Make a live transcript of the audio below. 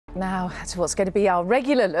Now to what's going to be our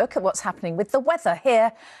regular look at what's happening with the weather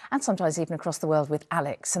here and sometimes even across the world with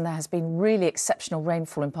Alex. And there has been really exceptional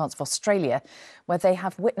rainfall in parts of Australia where they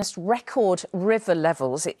have witnessed record river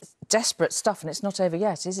levels. It's desperate stuff and it's not over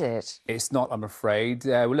yet, is it? It's not, I'm afraid.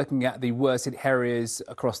 We're looking at the worst hit areas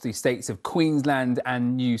across the states of Queensland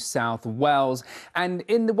and New South Wales. And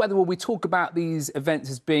in the weather, we talk about these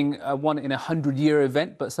events as being a 1 in a 100-year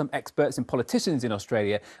event, but some experts and politicians in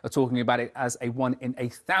Australia are talking about it as a 1 in a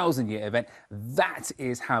 1,000-year event. That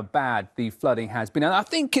is how bad the flooding has been. And I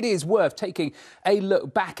think it is worth taking a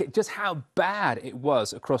look back at just how bad it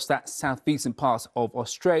was across that southeastern part of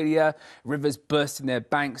Australia. Rivers bursting their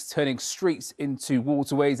banks, turning streets into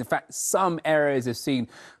waterways. In fact, some areas have seen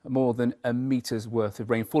more than a metre's worth of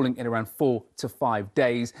rain falling in around 4 to 5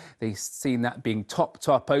 days. They've seen that being topped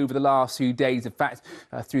up over the last few days. In fact,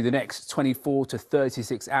 through the next 24 to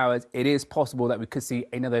 36 hours, it is possible that we could see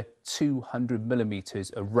another 200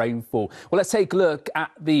 millimetres of rainfall. Well, let's take a look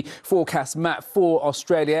at the forecast map for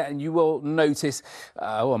Australia, and you will notice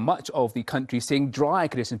much of the country seeing dry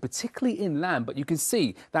conditions, particularly inland, but you can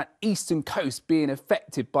see that eastern coast being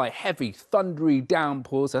affected by heavy, thundery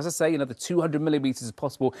downpours. As I say, another 200 millimetres is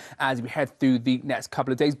possible as we head through the next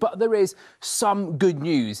couple of days. But there is some good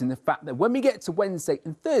news in the fact that when we get to Wednesday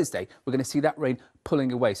and Thursday, we're going to see that rain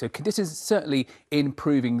pulling away. So conditions certainly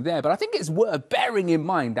improving there. But I think it's worth bearing in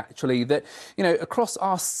mind, actually, that, you know, across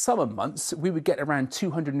our summer months, we would get around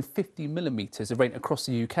 250 millimetres of rain across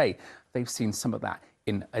the UK. They've seen some of that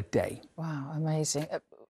in a day. Wow, amazing.